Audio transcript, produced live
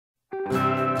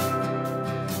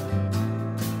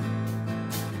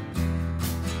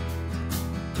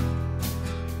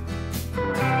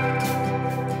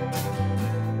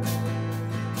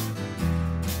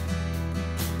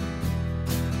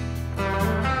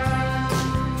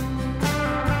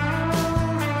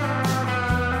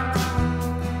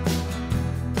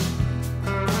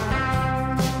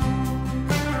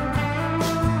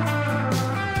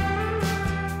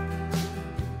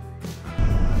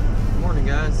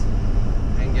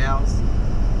guys and gals.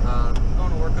 I'm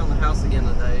going to work on the house again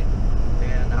today,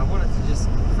 and I wanted to just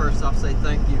first off say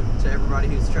thank you to everybody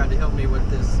who's tried to help me with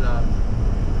this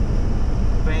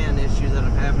fan issue that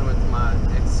I'm having with my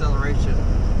acceleration.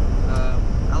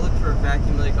 I looked for a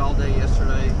vacuum leak all day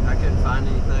yesterday. I couldn't find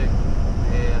anything,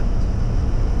 and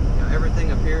you know,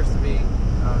 everything appears to be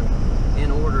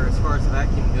in order as far as the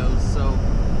vacuum goes. So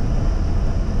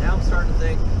now I'm starting to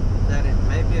think that it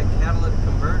may be a catalytic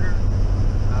converter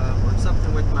or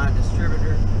something with my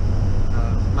distributor,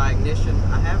 my ignition.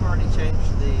 I have already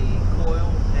changed the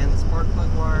coil and the spark plug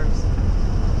wires,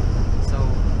 so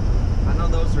I know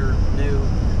those are new.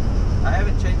 I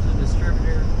haven't changed the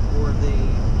distributor or the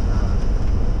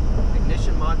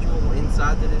ignition module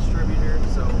inside the distributor,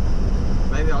 so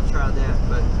maybe I'll try that.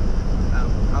 But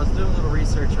I was doing a little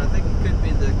research, and I think it could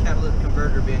be the catalytic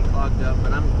converter being clogged up,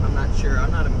 but I'm not sure.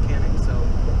 I'm not a mechanic, so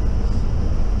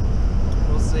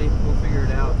we'll see. We'll figure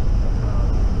it out.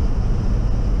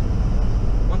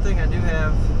 One thing I do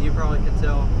have, you probably can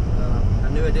tell, a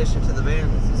new addition to the van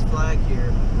is this flag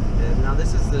here. And now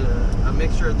this is a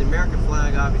mixture of the American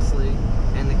flag, obviously,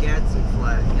 and the Gadsden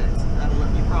flag. And it's, I don't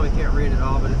know, you probably can't read it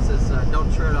all, but it says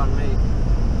 "Don't tread on me."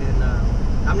 And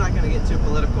I'm not going to get too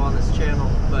political on this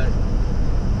channel, but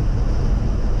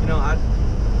you know,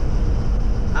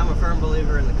 I'm a firm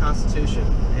believer in the Constitution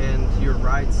and your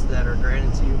rights that are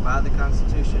granted to you by the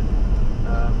Constitution.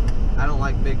 I don't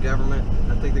like big government.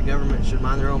 I think the government should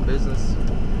mind their own business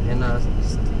and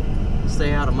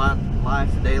stay out of my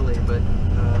life daily. But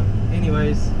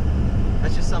anyways,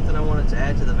 that's just something I wanted to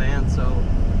add to the van, so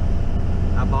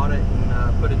I bought it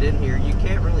and put it in here. You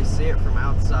can't really see it from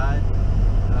outside.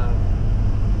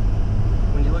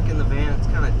 When you look in the van, it's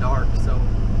kind of dark. So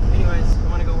anyways, I'm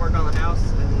gonna go work on the house,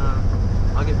 and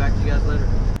I'll get back to you guys later.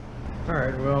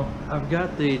 Alright, well, I've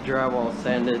got the drywall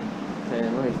sanded,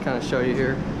 and let me kind of show you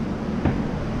here.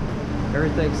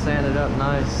 Everything's sanded up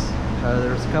nice.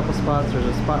 There's a couple spots. There's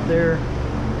a spot there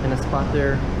and a spot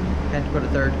there. Had to put a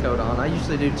third coat on. I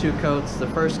usually do 2 coats. The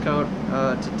first coat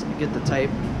to get the tape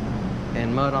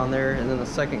and mud on there, and then the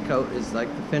second coat is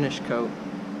like the finish coat.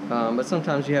 But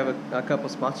sometimes you have a couple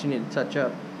spots you need to touch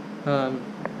up.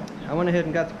 I went ahead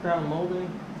and got the crown molding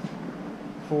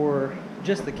for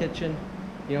just the kitchen.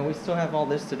 You know, we still have all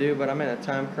this to do, but I'm in a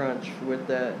time crunch with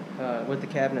that, with the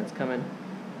cabinets coming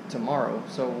tomorrow.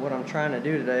 So what I'm trying to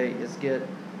do today is get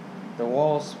the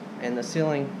walls and the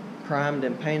ceiling primed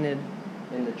and painted,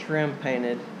 and the trim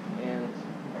painted and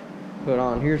put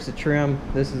on. Here's the trim.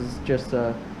 This is just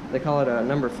they call it a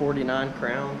number 49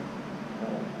 crown.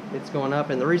 It's going up,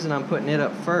 and the reason I'm putting it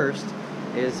up first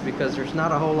is because there's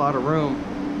not a whole lot of room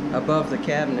above the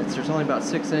cabinets. There's only about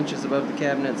 6 inches above the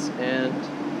cabinets, and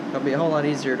it'll be a whole lot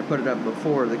easier to put it up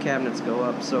before the cabinets go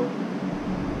up. So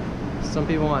some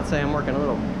people might say I'm working a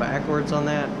little backwards on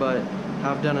that, but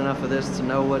I've done enough of this to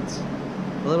know what's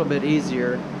a little bit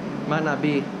easier. Might not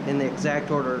be in the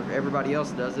exact order everybody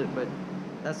else does it, but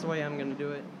that's the way I'm going to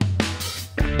do it.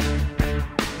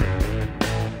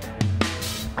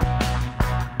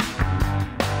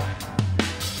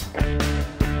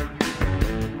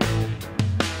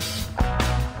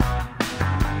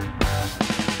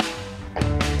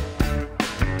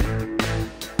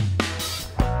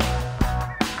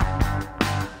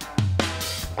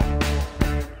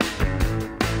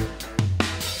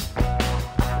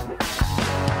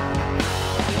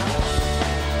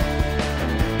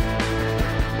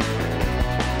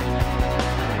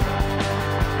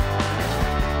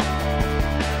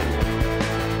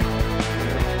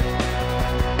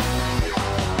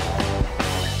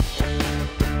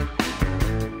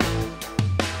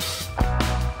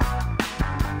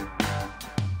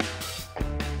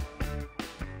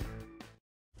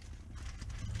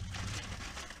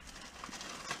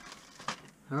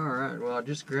 Alright, well, I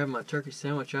just grabbed my turkey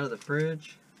sandwich out of the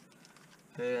fridge,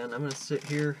 and I'm going to sit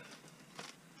here,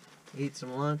 eat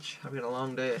some lunch. I've got a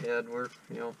long day ahead. We're,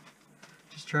 you know,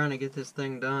 just trying to get this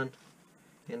thing done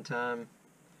in time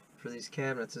for these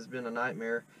cabinets. Has been a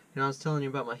nightmare. You know, I was telling you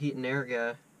about my heat and air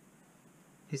guy.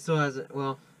 He still hasn't,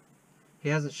 well, he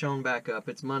hasn't shown back up.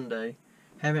 It's Monday.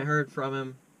 Haven't heard from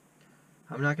him.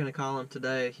 I'm not going to call him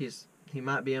today. He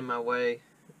might be in my way,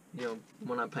 you know,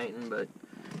 when I'm painting, but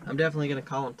I'm definitely going to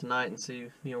call him tonight and see,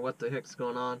 you know, what the heck's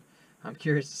going on. I'm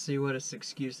curious to see what his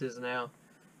excuse is now.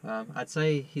 I'd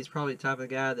say he's probably the type of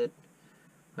guy that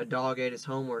a dog ate his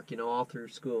homework, you know, all through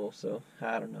school, so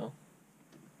I don't know.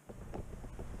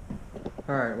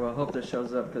 Alright, well, I hope this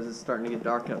shows up because it's starting to get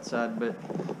dark outside, but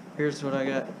here's what I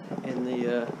got in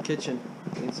the kitchen.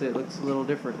 You can see it looks a little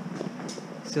different.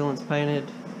 Ceiling's painted.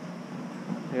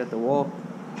 I got the wall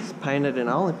painted, and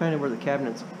I only painted where the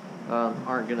cabinets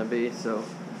aren't gonna be. So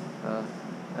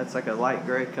that's like a light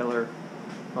gray color.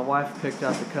 My wife picked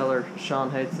out the color.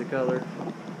 Sean hates the color.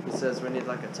 He says we need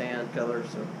like a tan color.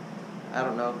 So I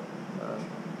don't know.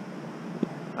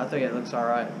 I think it looks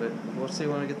alright, but we'll see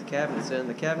when we get the cabinets in.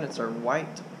 The cabinets are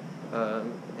white,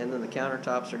 and then the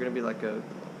countertops are going to be like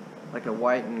a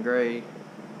white and gray,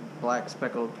 black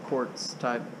speckled quartz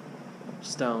type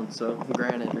stone, so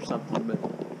granite or something. But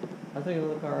I think it'll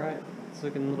look alright. It's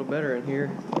looking a little better in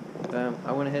here.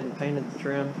 I went ahead and painted the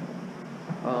trim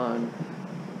on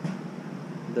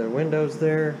the windows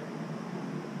there,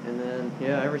 and then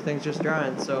yeah, everything's just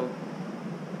drying. So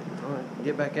I'm gonna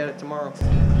get back at it tomorrow.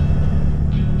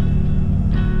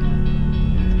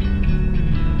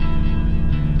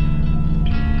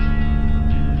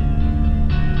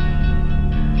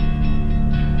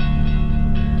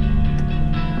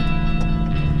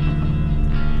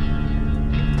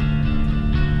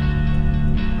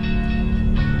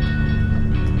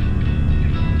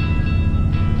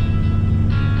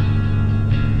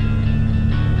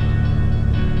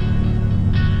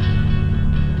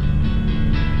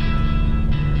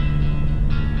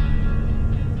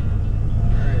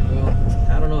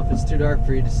 It's too dark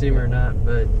for you to see me or not,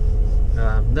 but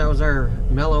that was our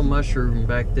Mellow Mushroom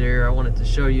back there. I wanted to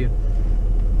show you.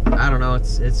 I don't know,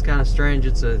 it's kind of strange.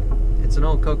 It's an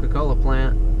old Coca Cola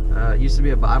plant. It used to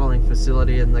be a bottling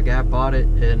facility, and the guy bought it,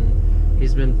 and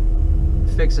he's been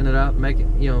fixing it up, making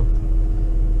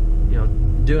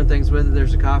doing things with it.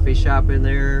 There's a coffee shop in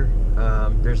there.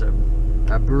 There's a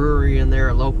brewery in there,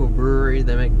 a local brewery.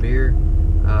 They make beer,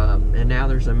 and now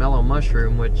there's a Mellow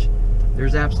Mushroom, which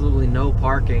there's absolutely no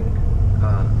parking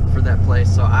for that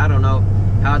place, so I don't know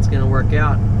how it's going to work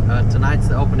out. Tonight's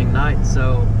the opening night,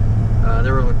 so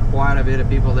there were quite a bit of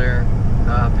people there.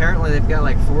 Apparently they've got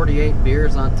like 48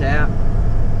 beers on tap.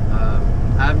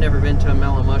 I've never been to a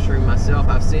Mellow Mushroom myself.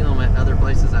 I've seen them at other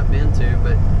places I've been to,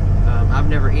 but I've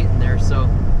never eaten there, so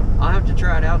I'll have to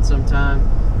try it out sometime.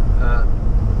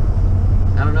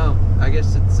 I don't know, I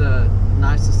guess it's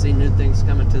nice to see new things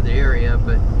coming to the area,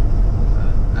 but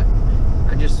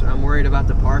I'm worried about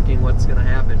the parking, what's going to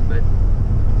happen, but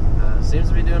seems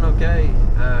to be doing okay.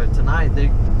 Tonight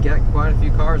they got quite a few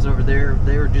cars over there.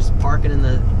 They were just parking in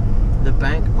the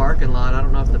bank parking lot. I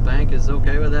don't know if the bank is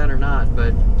okay with that or not,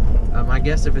 but I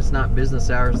guess if it's not business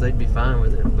hours, they'd be fine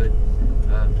with it. But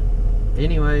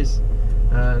anyways,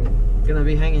 gonna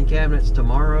be hanging cabinets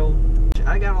tomorrow.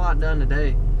 I got a lot done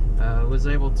today. Was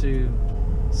able to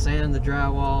sand the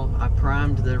drywall. I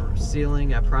primed the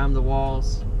ceiling. I primed the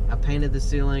walls. I painted the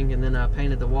ceiling, and then I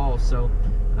painted the walls. So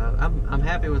I'm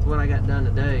happy with what I got done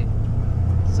today.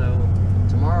 So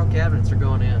tomorrow cabinets are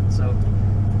going in. So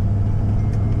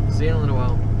see you in a little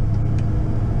while.